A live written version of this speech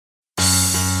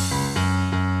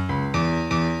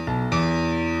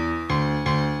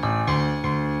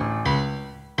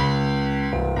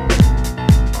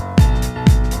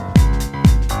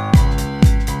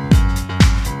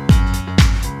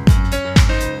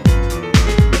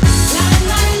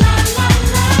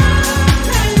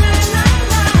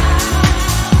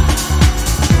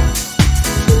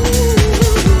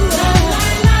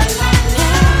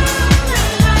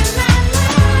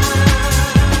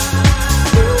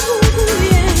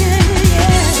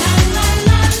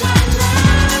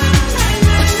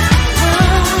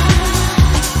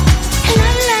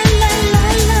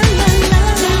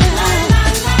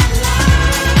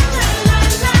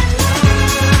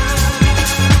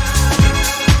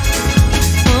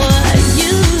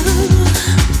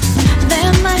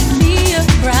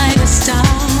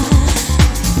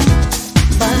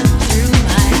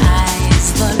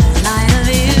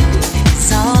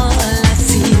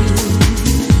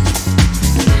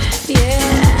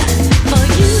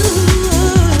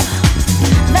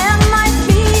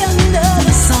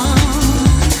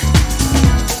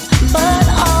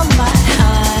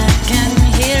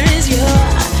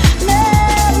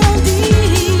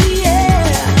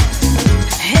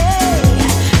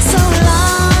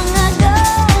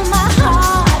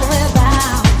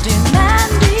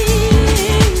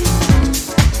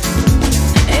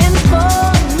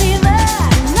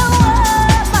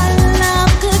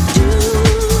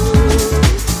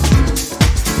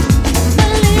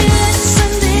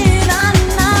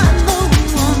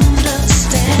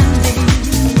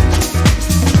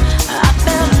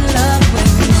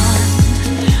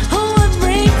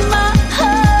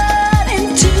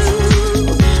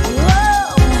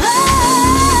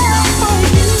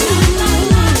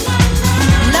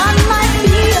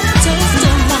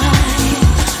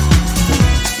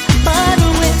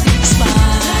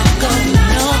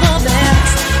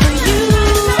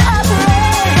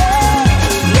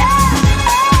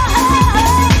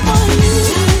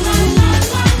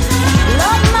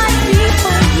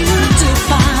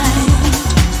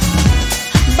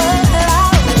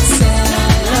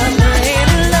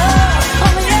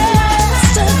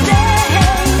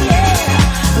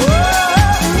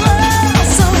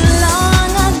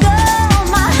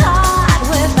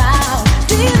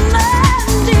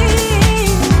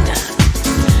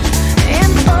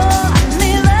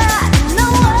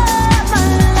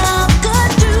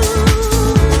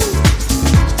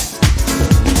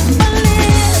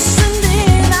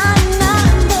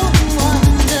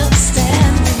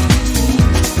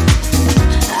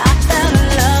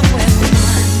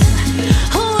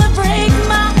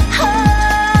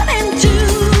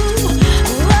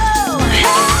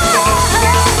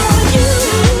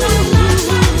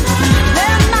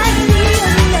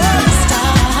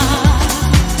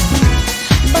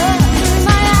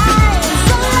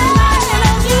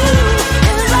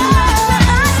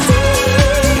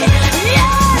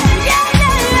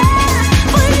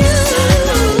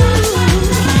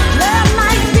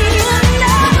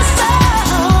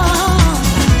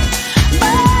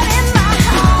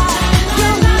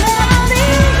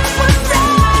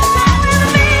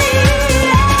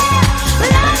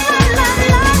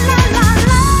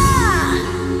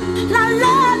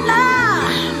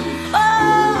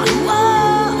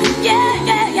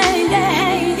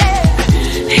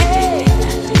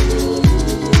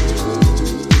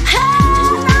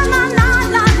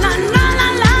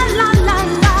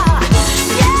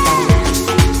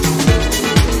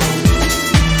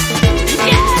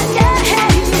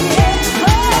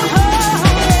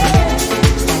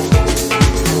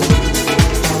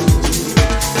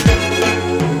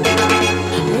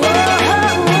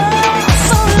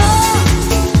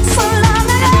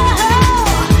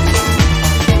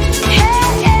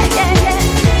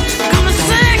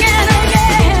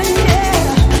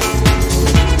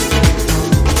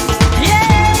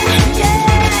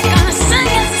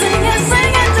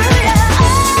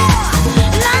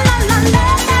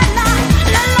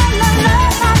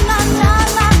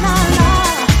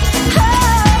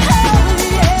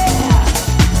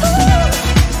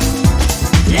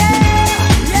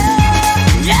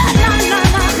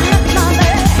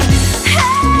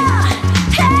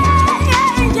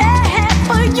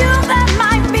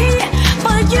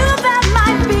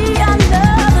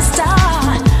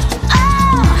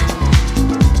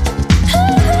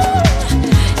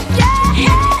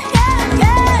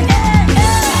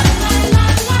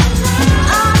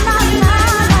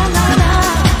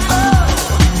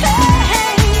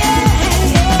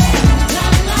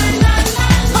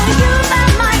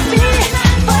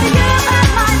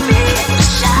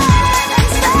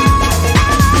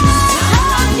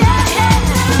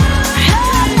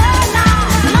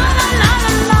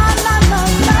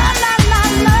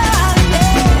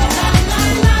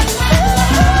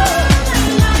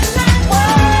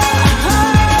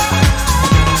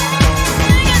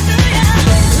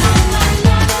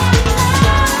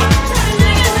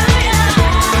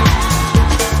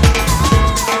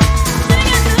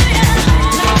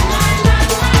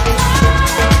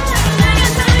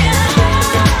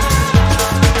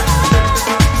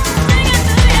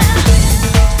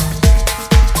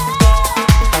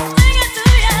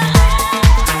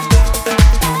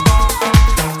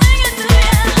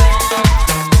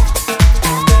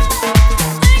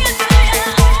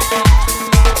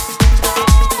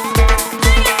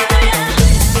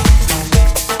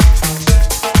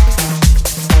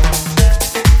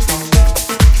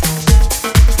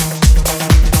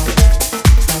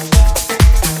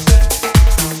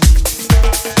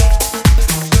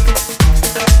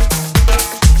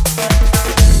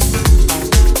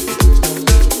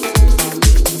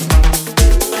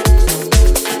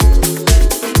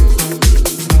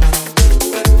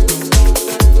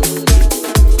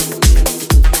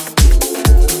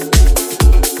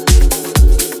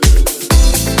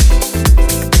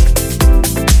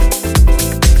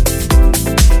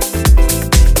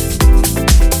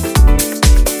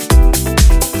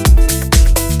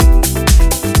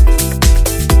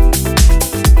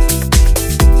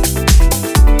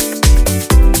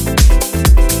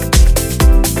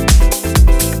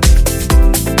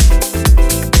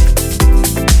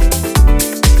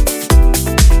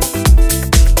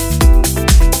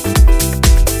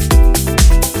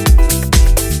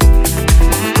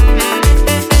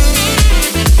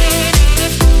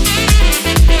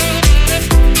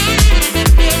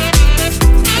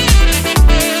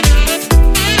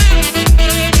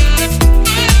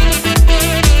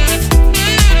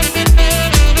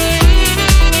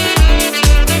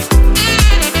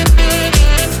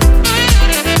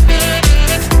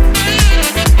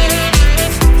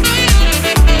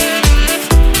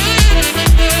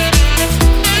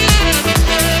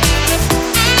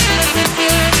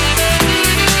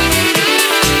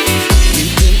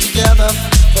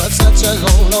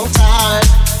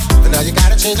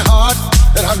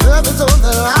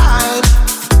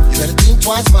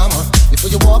wise mama before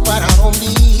you walk right out on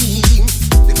me.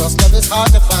 Because love is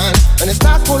hard to find, and it's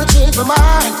not gonna change my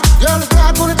mind. Girl, it's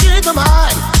not gonna change my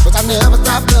mind. Cause I never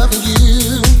stop loving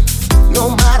you, no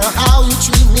matter how you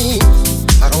treat me.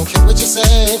 I don't care what you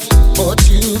say, but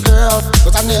you, girl.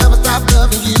 Cause I never stop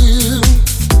loving you,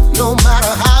 no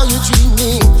matter how you treat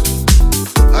me.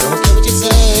 I don't care what you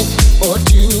say, but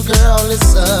you, girl,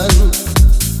 listen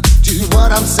to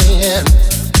what I'm saying.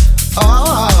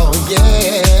 Oh,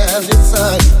 yeah,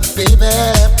 listen, baby.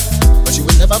 But you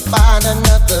will never find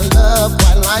another love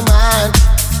quite like mine.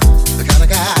 The kind of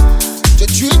guy to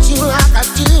treat you like I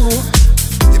do.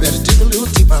 You better dig a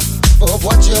little deeper for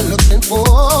what you're looking for.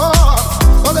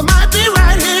 Or they might be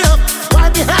right here,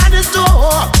 right behind this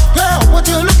door. Girl, what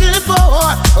you're looking for.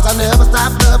 Cause I never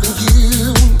stop loving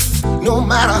you, no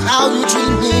matter how you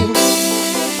treat me.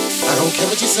 I don't care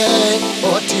what you say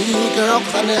or do, girl,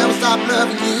 cause I never stop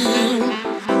loving you,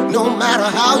 no matter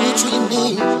how you treat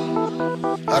me.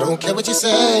 I don't care what you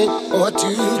say or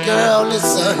do, girl,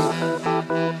 listen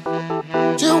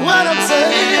to what I'm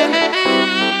saying.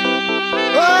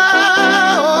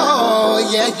 Oh,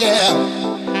 yeah, yeah.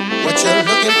 What you're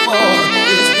looking for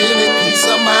is really peace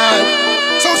of mind.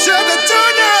 So shut the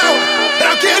door now, and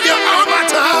I'll give you all my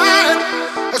time.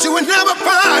 But you will never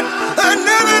find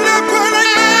another love quite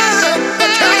like mine. The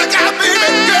kind of guy, baby,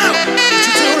 girl,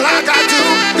 treat you like I do.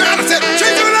 Girl, I said,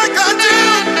 treat you like I do.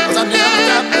 Cause I never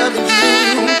stop loving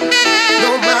you,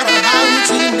 no matter how you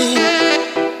treat me.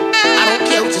 I don't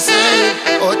care what you say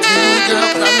or do, girl,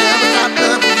 cause I never stop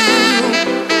loving you,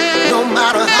 no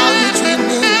matter how you treat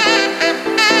me.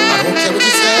 I don't care what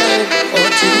you say or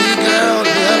do, girl,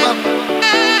 never.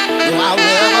 No, I'll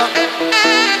never.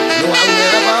 No, I'll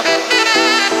never.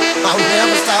 I'll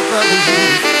never stop loving you.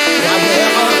 No, I'll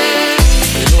never.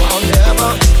 No, I'll never.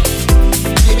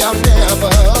 Baby, I'll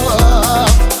never.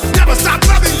 Never stop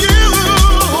loving you.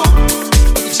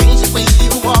 You can change the way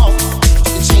you walk.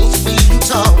 You can change the way you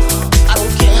talk. I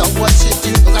don't care what you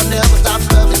do, cause I never stop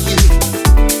loving you.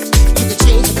 You can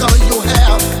change the color of your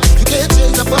hair. You can't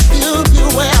change the perfume you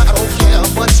wear. I don't care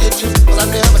what you do, cause I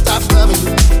never stop loving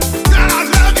you. God, I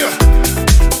love you.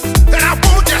 And I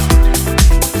want you.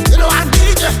 You know I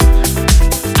need you.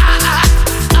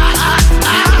 I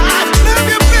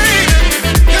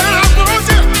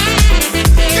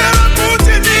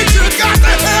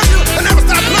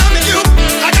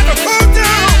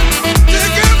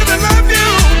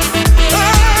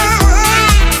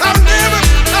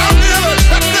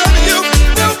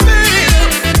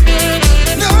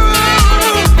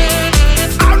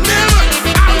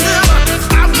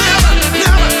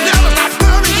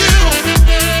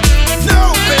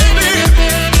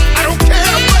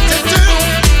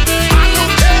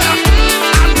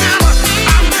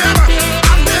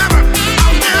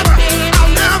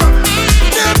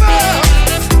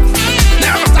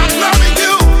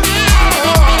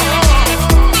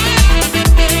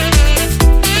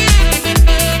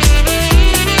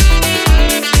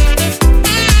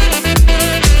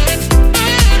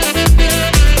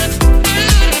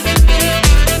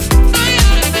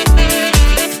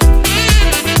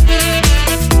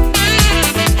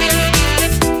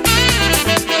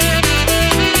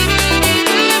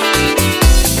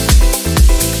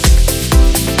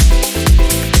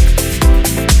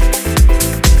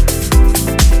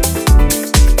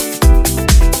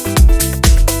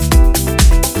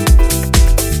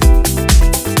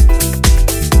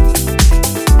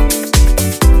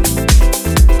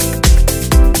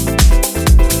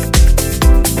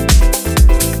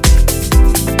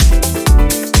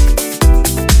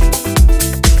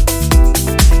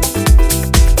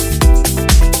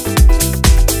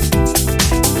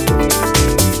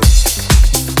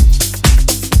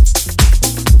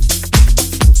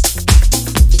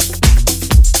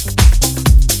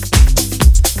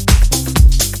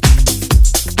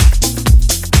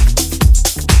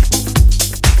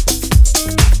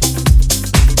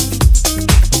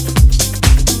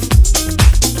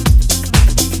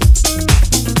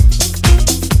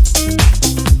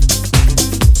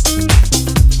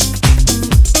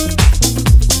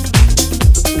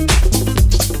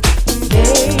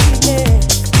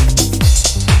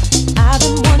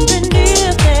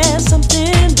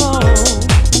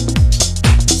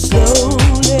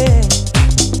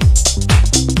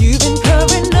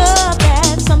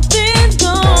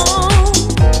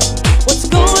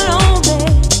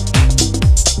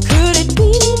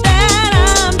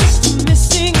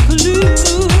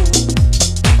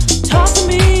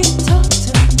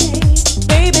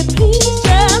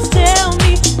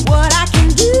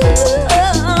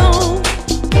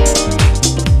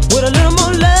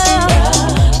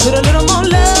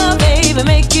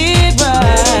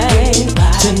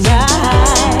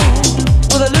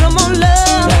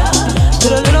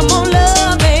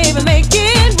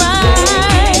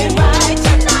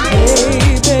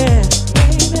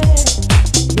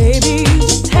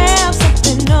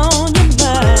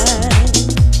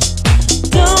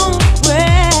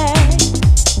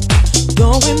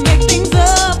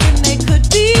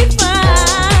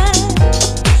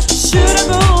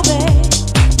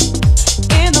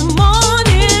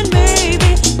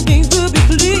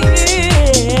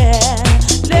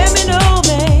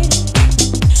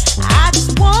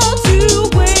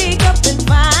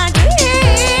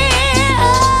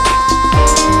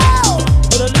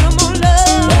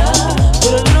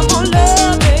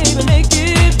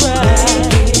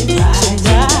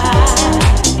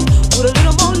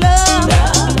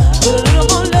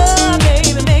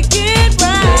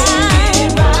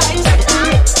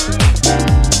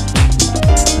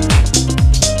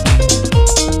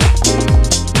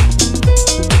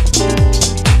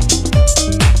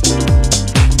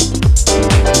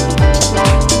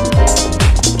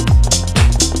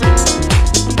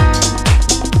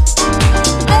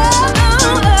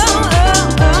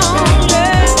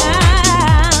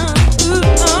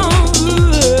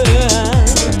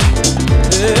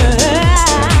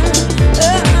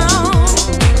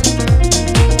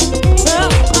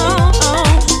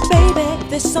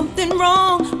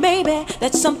care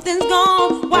that something's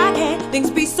gone? Why can't things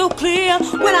be so clear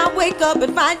when I wake up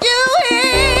and find you here?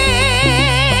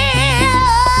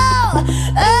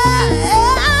 Oh,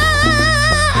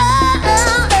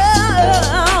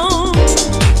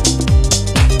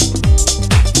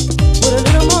 with a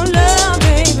little more love,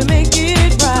 baby, make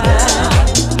it right.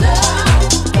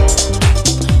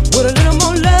 With a little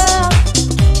more love,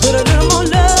 put a little more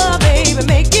love, baby,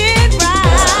 make it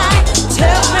right.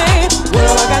 Tell me, what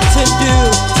do I got to do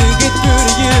to get through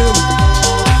to you?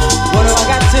 What do I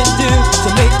got to do to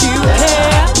make you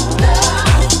care?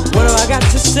 What do I got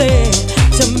to say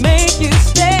to make you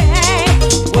stay?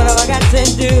 What do I got to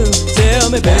do? Tell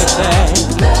me, baby.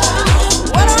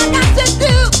 What do I got to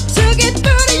do to get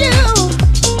through to you?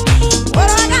 What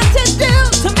do I got to do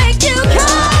to make you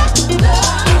come?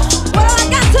 What do I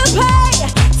got to pay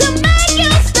to make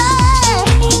you stay?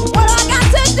 What do I got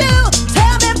to do?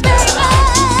 Tell me, baby.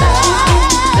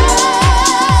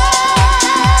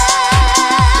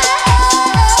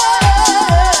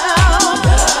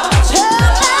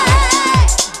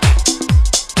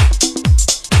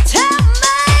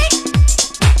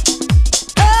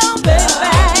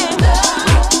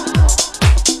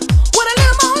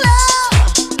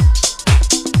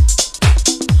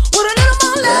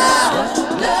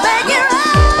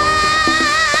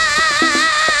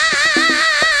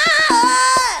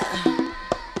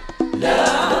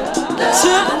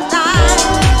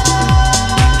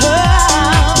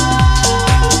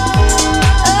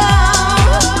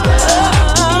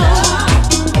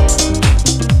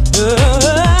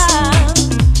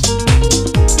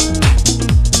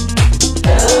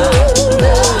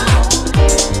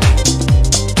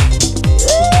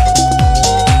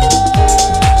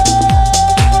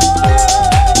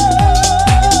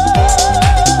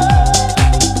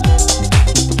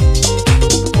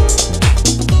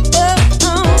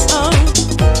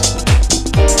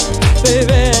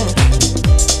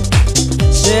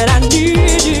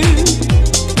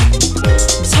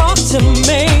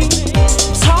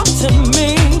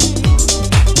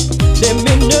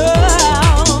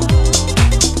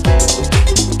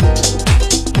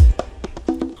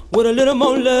 With a little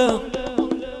more love,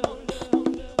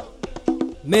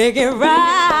 make it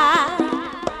right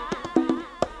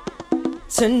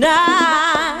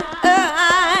tonight.